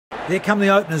There come the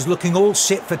openers looking all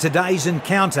set for today's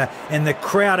encounter, and the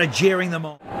crowd are jeering them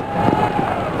on.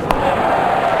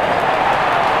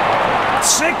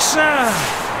 Sixer!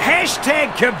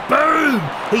 Hashtag kaboom!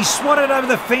 He swatted over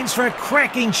the fence for a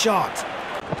cracking shot.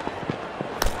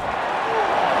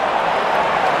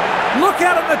 Look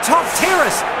out on the top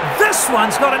terrace. This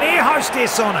one's got an air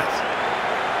hostess on it.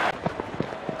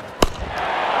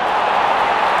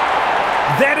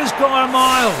 That has gone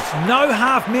miles. No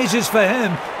half measures for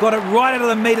him. Got it right out of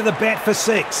the meat of the bat for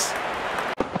 6.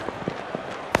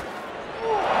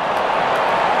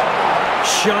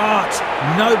 Shot.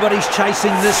 Nobody's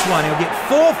chasing this one. He'll get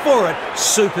 4 for it.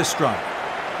 Super stroke.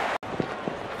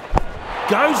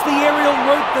 Goes the aerial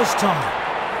route this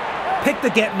time. Pick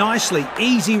the gap nicely.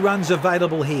 Easy runs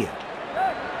available here.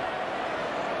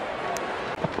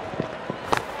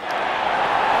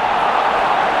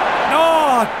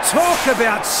 Oh, talk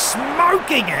about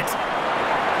smoking it.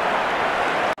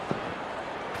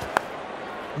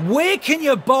 Where can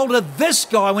you bowl to this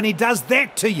guy when he does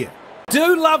that to you?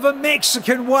 Do love a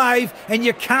Mexican wave, and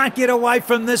you can't get away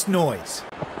from this noise.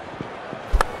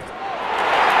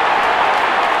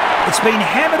 It's been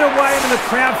hammered away into the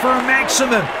crowd for a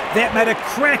maximum. That made a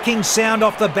cracking sound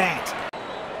off the bat.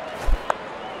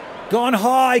 Gone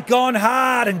high, gone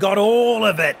hard, and got all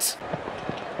of it.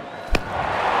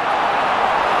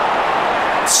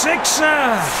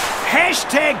 Sixer!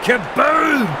 Hashtag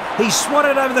kaboom! He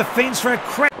swatted over the fence for a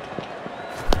crack.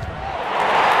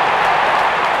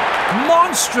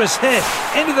 Monstrous hit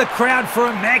into the crowd for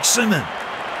a maximum.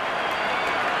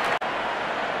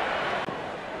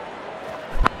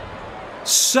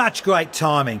 Such great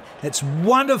timing. It's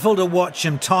wonderful to watch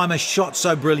him time a shot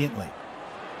so brilliantly.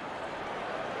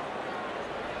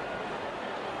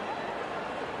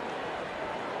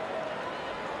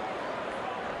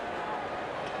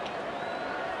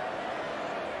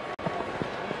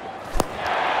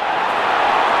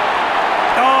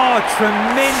 Oh,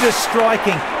 tremendous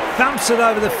striking. Thumps it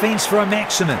over the fence for a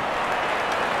maximum.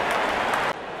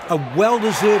 A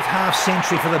well-deserved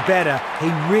half-century for the batter. He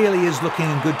really is looking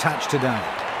in good touch today.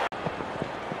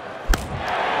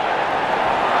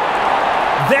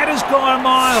 That has gone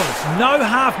miles. No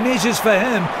half measures for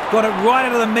him. Got it right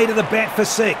out of the meat of the bat for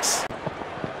 6.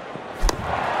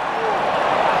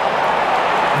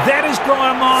 That has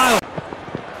gone miles.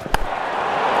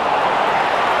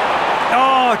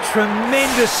 Oh,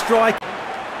 tremendous strike.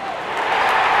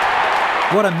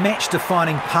 What a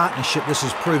match-defining partnership this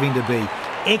is proving to be.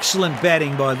 Excellent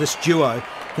batting by this duo.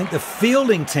 I think the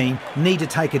fielding team need to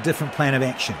take a different plan of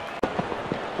action.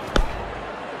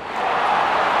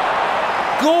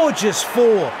 Gorgeous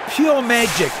 4, pure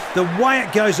magic, the way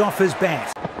it goes off his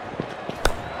bat.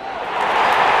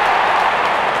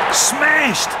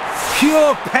 Smashed,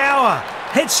 pure power,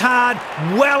 hits hard,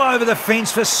 well over the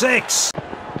fence for 6.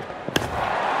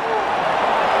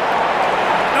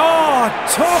 Oh,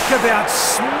 talk about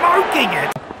smoking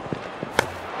it.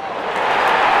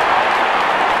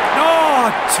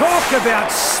 Talk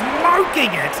about smoking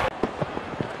it.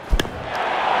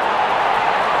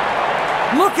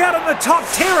 Look out on the top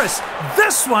terrace.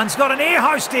 This one's got an air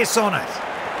hostess on it.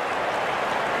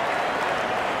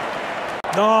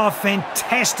 Oh,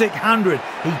 fantastic 100.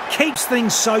 He keeps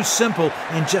things so simple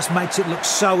and just makes it look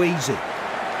so easy.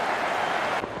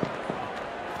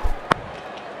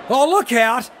 Oh, look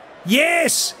out.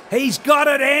 Yes, he's got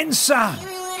it and some.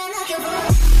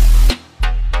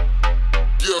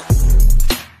 Yeah.